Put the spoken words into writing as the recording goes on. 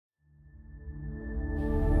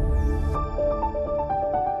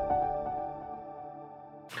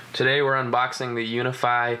Today we're unboxing the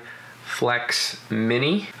Unify Flex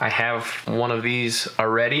Mini. I have one of these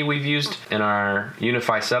already we've used in our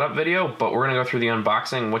Unify setup video, but we're gonna go through the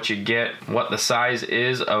unboxing, what you get, what the size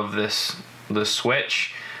is of this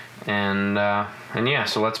switch, and yeah,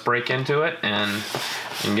 so let's break into it and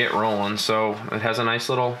get rolling. So it has a nice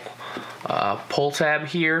little pull tab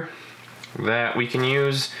here that we can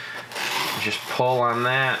use. Just pull on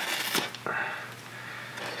that,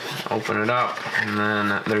 open it up, and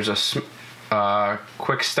then there's a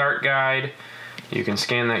quick start guide. You can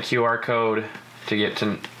scan that QR code to get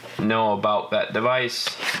to know about that device,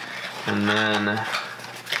 and then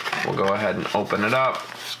we'll go ahead and open it up,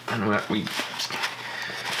 and we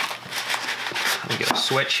get a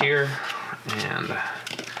switch here, and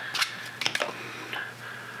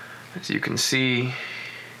as you can see,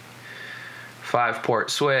 5-port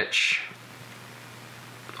switch,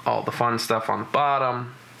 all the fun stuff on the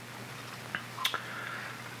bottom,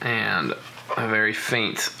 and a very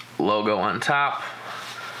faint logo on top.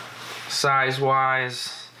 Size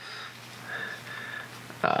wise,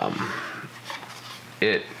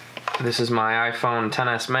 this is my iPhone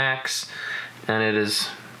XS Max, and it is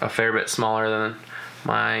a fair bit smaller than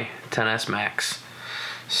my XS Max.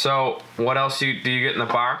 So what else do you get in the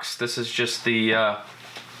box? This is just the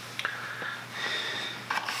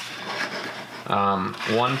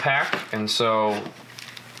one pack, and so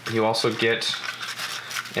you also get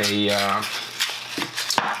a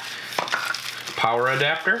power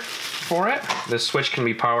adapter for it. This switch can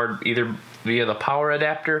be powered either via the power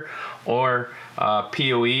adapter or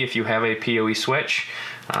PoE if you have a PoE switch.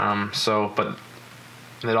 But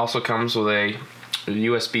it also comes with a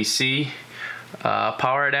USB-C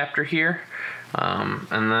power adapter here, and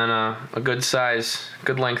then a good size,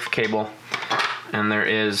 good length cable, and there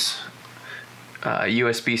is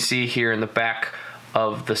USB-C here in the back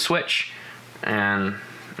of the switch, and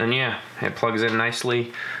yeah, it plugs in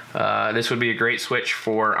nicely. This would be a great switch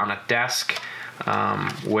for on a desk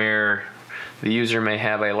where the user may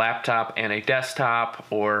have a laptop and a desktop,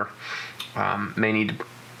 or may need to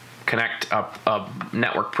connect a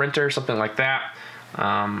network printer, something like that.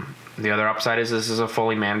 The other upside is this is a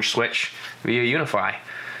fully managed switch via Unify.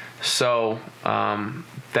 So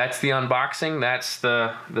that's the unboxing. That's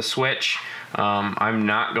the switch. I'm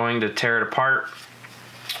not going to tear it apart,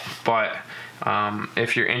 but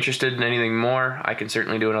if you're interested in anything more, I can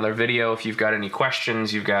certainly do another video. If you've got any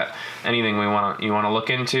questions, you've got anything you want to look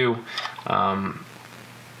into,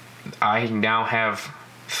 I now have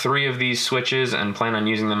 3 of these switches and plan on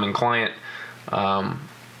using them in client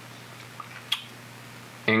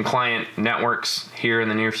networks here in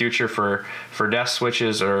the near future for desk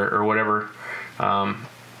switches or whatever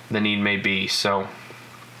the need may be. So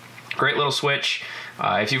great little switch.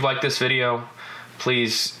 If you've liked this video,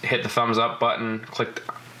 please hit the thumbs up button, click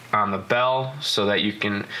on the bell so that you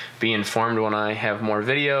can be informed when I have more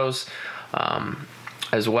videos,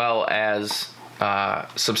 as well as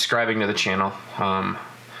subscribing to the channel.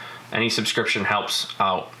 Any subscription helps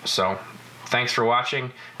out. So thanks for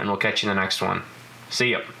watching, and we'll catch you in the next one.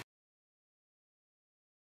 See ya.